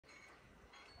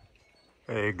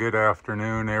Hey, good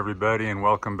afternoon everybody, and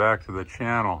welcome back to the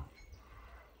channel.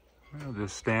 Well,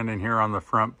 just standing here on the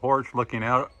front porch looking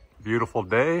out. Beautiful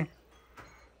day.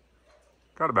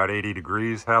 Got about 80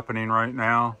 degrees happening right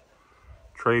now.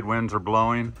 Trade winds are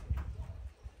blowing.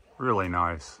 Really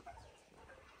nice.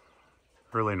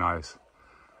 Really nice.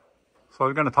 So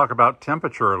I'm going to talk about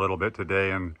temperature a little bit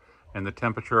today and the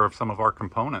temperature of some of our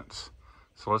components.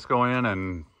 So let's go in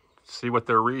and see what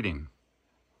they're reading.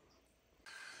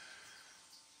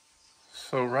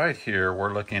 So right here,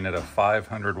 we're looking at a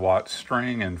 500 watt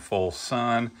string in full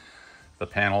sun. The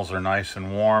panels are nice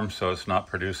and warm, so it's not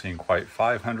producing quite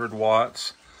 500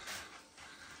 watts.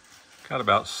 Got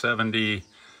about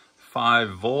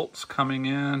 75 volts coming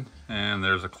in, and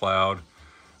there's a cloud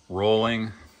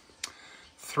rolling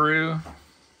through.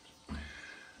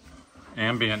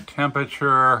 Ambient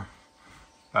temperature,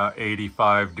 about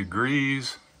 85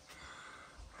 degrees.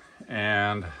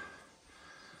 And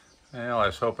well, I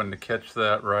was hoping to catch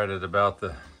that right at about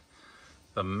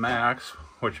the max,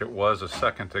 which it was a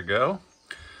second ago.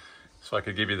 So I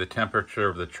could give you the temperature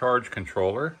of the charge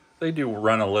controller. They do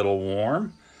run a little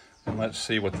warm. And let's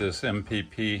see what this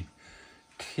MPPT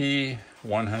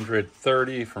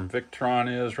 130 from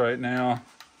Victron is right now.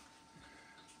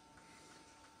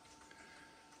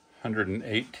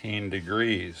 118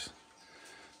 degrees.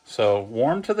 So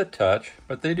warm to the touch,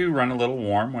 but they do run a little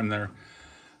warm when they're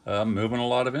moving a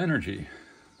lot of energy,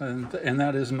 and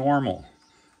that is normal,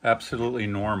 absolutely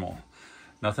normal.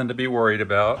 Nothing to be worried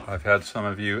about. I've had some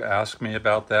of you ask me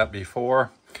about that before.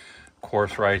 Of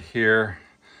course, right here,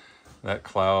 that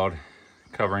cloud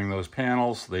covering those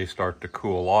panels, they start to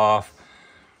cool off.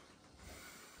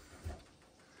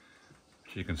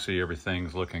 As you can see,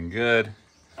 everything's looking good.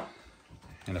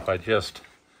 And if I just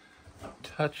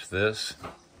touch this,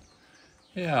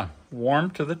 yeah, warm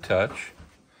to the touch,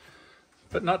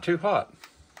 but not too hot.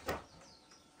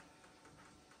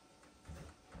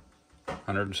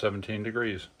 117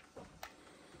 degrees.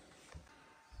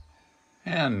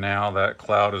 And now that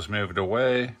cloud has moved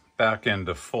away, back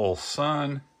into full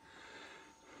sun.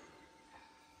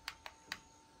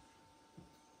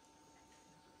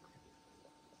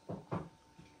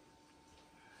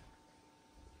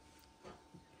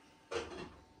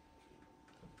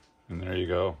 And there you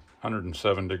go,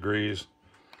 107 degrees.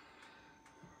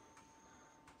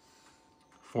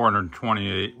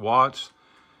 428 watts,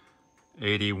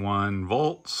 81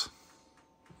 volts.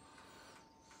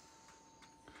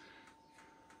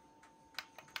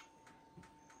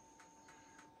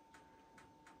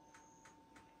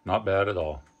 Not bad at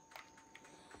all.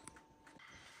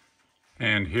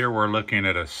 And here we're looking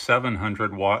at a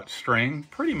 700 watt string,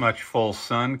 pretty much full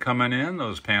sun coming in.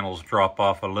 Those panels drop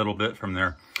off a little bit from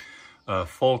their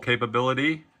full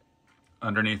capability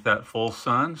underneath that full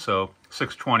sun. So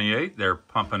 628, they're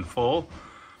pumping full.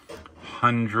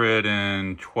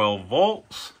 112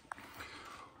 volts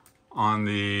on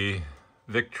the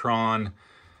Victron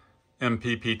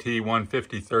MPPT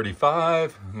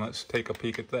 150/35. And let's take a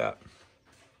peek at that.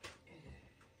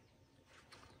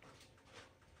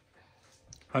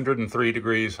 103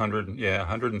 degrees,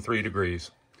 103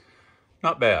 degrees.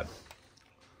 Not bad.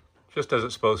 Just as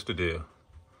it's supposed to do.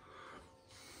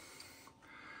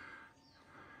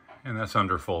 And that's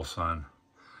under full sun.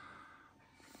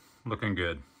 Looking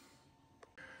good.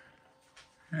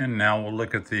 And now we'll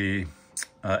look at the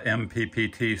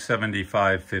MPPT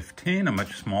 7515, a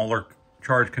much smaller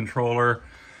charge controller,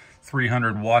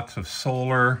 300 watts of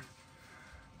solar,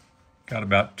 got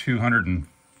about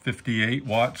 258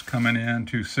 watts coming in,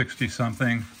 260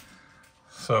 something.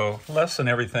 So less than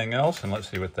everything else, and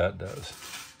let's see what that does.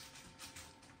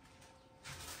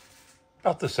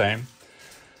 About the same.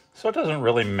 So it doesn't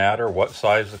really matter what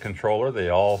size the controller, they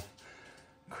all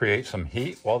create some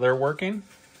heat while they're working.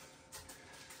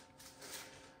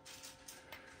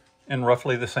 And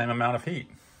roughly the same amount of heat.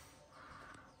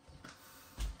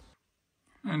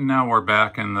 And now we're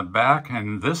back in the back,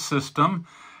 and this system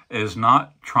is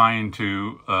not trying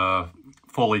to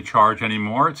fully charge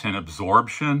anymore. It's in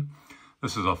absorption.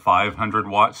 This is a 500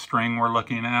 watt string we're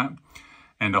looking at,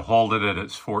 and to hold it at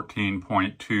its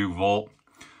 14.2 volt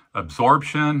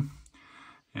absorption,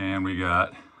 and we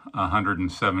got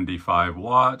 175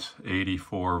 watts,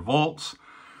 84 volts.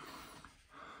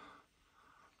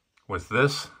 With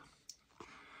this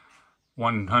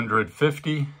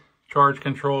 150 charge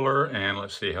controller, and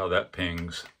let's see how that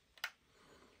pings.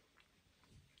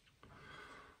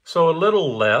 So a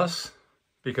little less,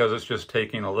 because it's just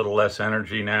taking a little less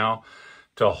energy now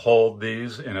to hold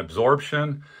these in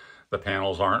absorption. The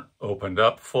panels aren't opened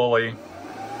up fully.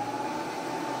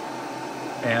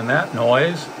 And that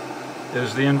noise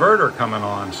is the inverter coming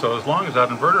on. So as long as that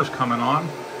inverter's coming on,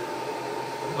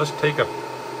 let's take a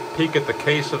peek at the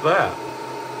case of that.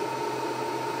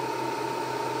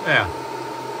 Yeah.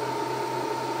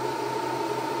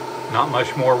 Not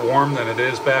much more warm than it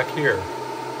is back here.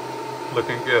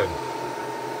 Looking good.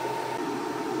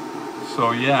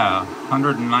 So yeah,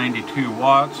 192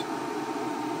 watts,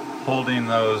 holding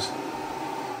those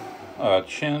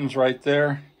chins right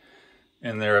there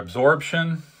in their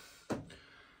absorption.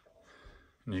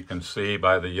 And you can see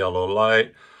by the yellow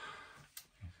light,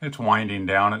 it's winding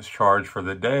down its charge for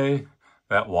the day.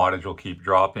 That wattage will keep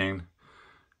dropping.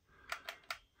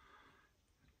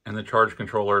 And the charge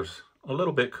controller's a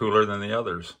little bit cooler than the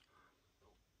others.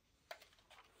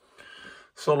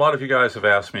 So a lot of you guys have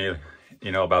asked me,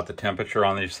 you know, about the temperature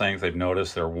on these things. They've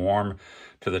noticed they're warm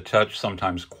to the touch,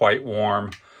 sometimes quite warm,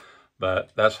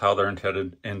 but that's how they're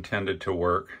intended to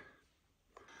work.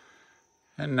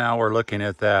 And now we're looking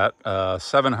at that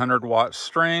 700 watt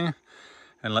string,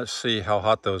 and let's see how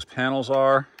hot those panels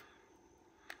are.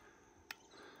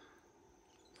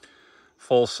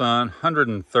 Full sun,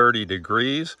 130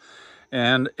 degrees.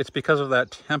 And it's because of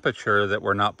that temperature that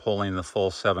we're not pulling the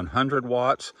full 700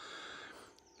 watts.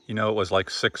 You know, it was like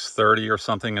 630 or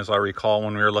something, as I recall,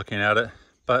 when we were looking at it.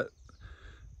 But,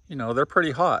 you know, they're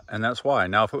pretty hot, and that's why.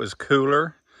 Now, if it was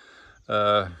cooler,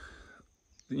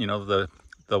 you know, the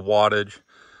wattage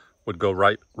would go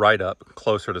right up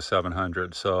closer to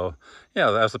 700. So,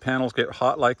 yeah, as the panels get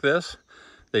hot like this,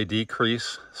 they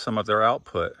decrease some of their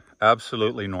output.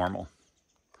 Absolutely normal.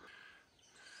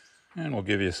 And we'll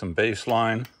give you some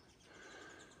baseline.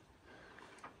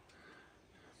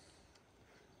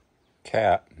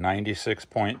 Cat,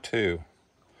 96.2.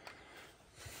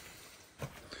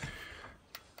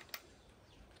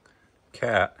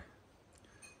 Cat,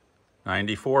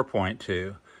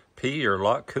 94.2. P, you're a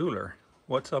lot cooler.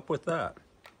 What's up with that?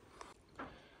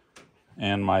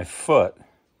 And my foot,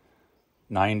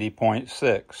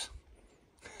 90.6.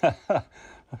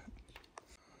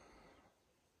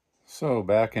 So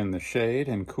back in the shade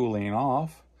and cooling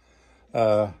off.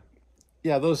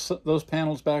 Yeah, those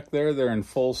panels back there, they're in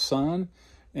full sun.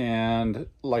 And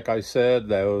like I said,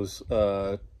 those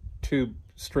two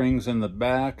strings in the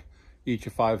back, each a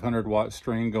 500 watt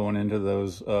string going into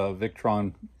those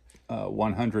Victron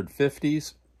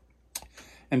 150s.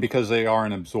 And because they are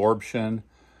an absorption,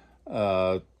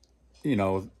 you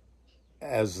know,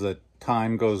 as the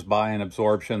time goes by in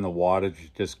absorption, the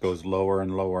wattage just goes lower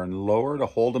and lower and lower to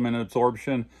hold them in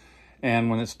absorption.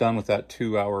 And when it's done with that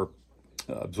 2-hour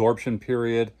absorption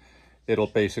period, it'll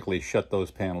basically shut those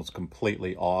panels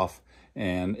completely off,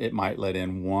 and it might let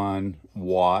in 1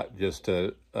 watt just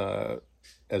to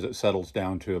as it settles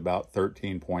down to about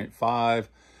 13.5,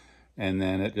 and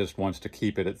then it just wants to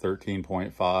keep it at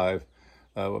 13.5,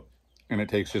 and it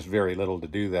takes just very little to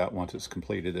do that once it's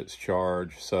completed its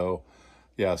charge. So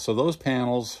yeah, so those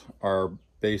panels are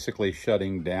basically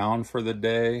shutting down for the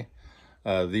day.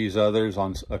 These others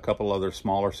on a couple other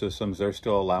smaller systems, they're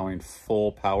still allowing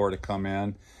full power to come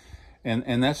in.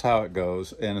 And that's how it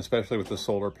goes, and especially with the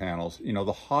solar panels. You know,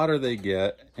 the hotter they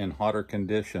get in hotter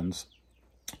conditions,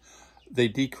 they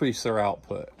decrease their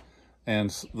output. And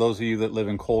those of you that live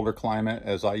in colder climate,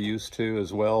 as I used to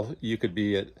as well, you could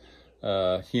be at,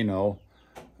 you know,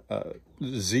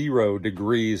 0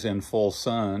 degrees in full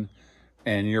sun,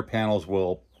 and your panels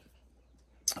will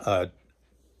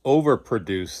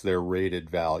overproduce their rated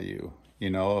value. You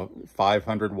know,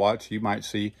 500 watts, you might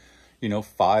see, you know,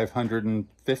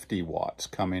 550 watts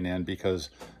coming in, because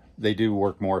they do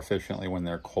work more efficiently when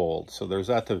they're cold. So there's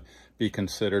that to be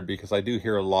considered, because I do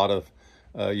hear a lot of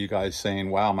you guys saying,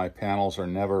 wow, my panels are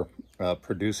never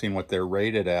producing what they're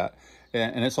rated at.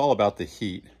 And it's all about the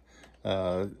heat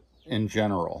in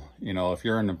general. You know, if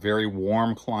you're in a very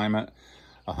warm climate,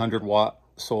 100 watt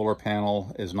solar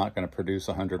panel is not going to produce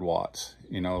 100 watts.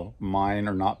 You know, mine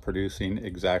are not producing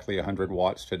exactly 100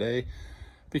 watts today,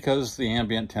 because the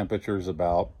ambient temperature is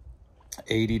about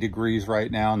 80 degrees right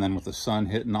now. And then with the sun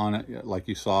hitting on it, like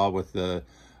you saw with the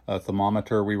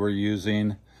thermometer we were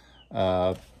using,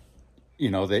 you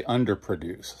know, they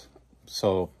underproduce.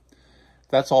 So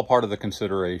that's all part of the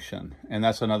consideration. And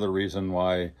that's another reason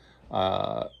why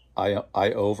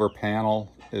I over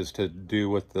panel, is to do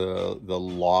with the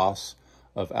loss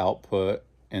of output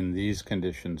in these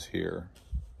conditions here.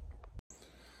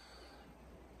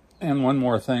 And one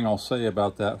more thing I'll say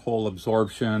about that whole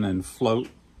absorption and float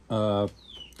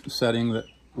setting that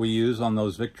we use on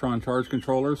those Victron charge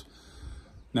controllers.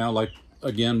 Now, like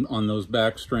again, on those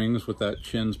back strings with that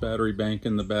Chins battery bank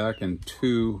in the back and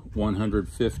 2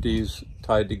 150s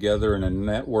tied together in a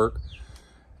network,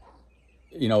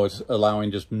 you know, it's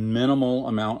allowing just minimal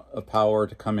amount of power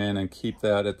to come in and keep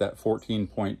that at that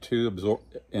 14.2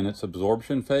 in its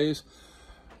absorption phase.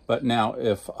 But now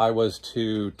if I was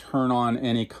to turn on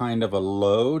any kind of a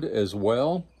load as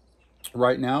well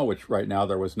right now, which right now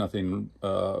there was nothing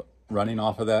running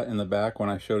off of that in the back when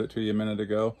I showed it to you a minute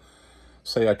ago.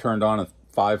 Say I turned on a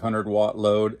 500 watt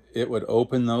load, it would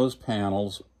open those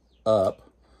panels up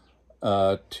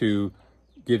to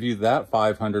give you that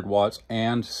 500 watts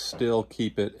and still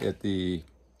keep it at the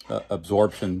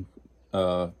absorption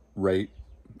rate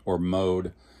or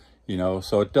mode, you know.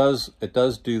 So it does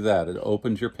do that. It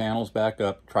opens your panels back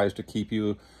up, tries to keep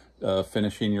you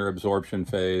finishing your absorption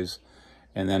phase,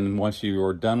 and then once you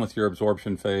are done with your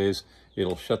absorption phase,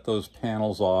 it'll shut those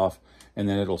panels off, and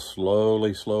then it'll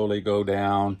slowly go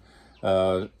down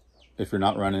if you're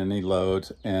not running any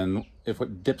loads. And if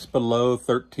it dips below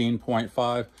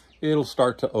 13.5, it'll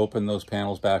start to open those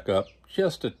panels back up,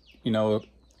 just to, you know,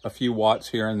 a few watts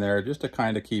here and there, just to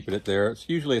kind of keep it there. It's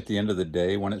usually at the end of the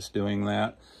day when it's doing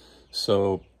that.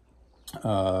 So,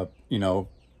 you know,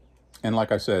 and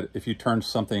like I said, if you turned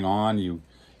something on, you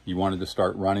wanted to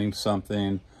start running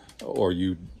something, or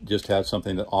you just had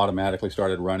something that automatically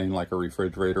started running, like a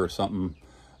refrigerator or something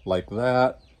like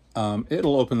that,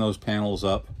 it'll open those panels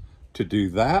up to do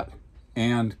that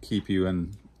and keep you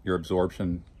in your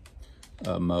absorption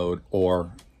mode,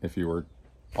 or if you were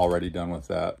already done with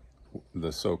that,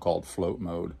 the so-called float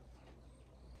mode.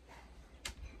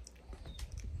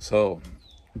 So,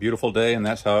 beautiful day, and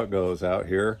that's how it goes out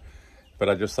here. But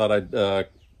I just thought I'd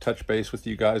touch base with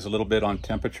you guys a little bit on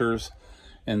temperatures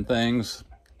and things,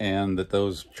 and that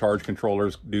those charge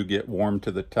controllers do get warm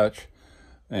to the touch,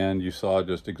 and you saw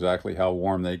just exactly how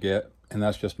warm they get, and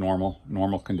that's just normal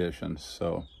conditions.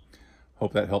 So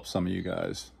hope that helps some of you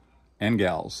guys and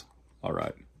gals. All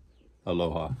right,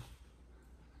 aloha.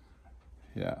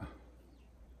 Yeah,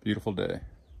 beautiful day.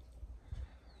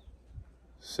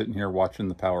 Sitting here watching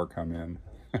the power come in.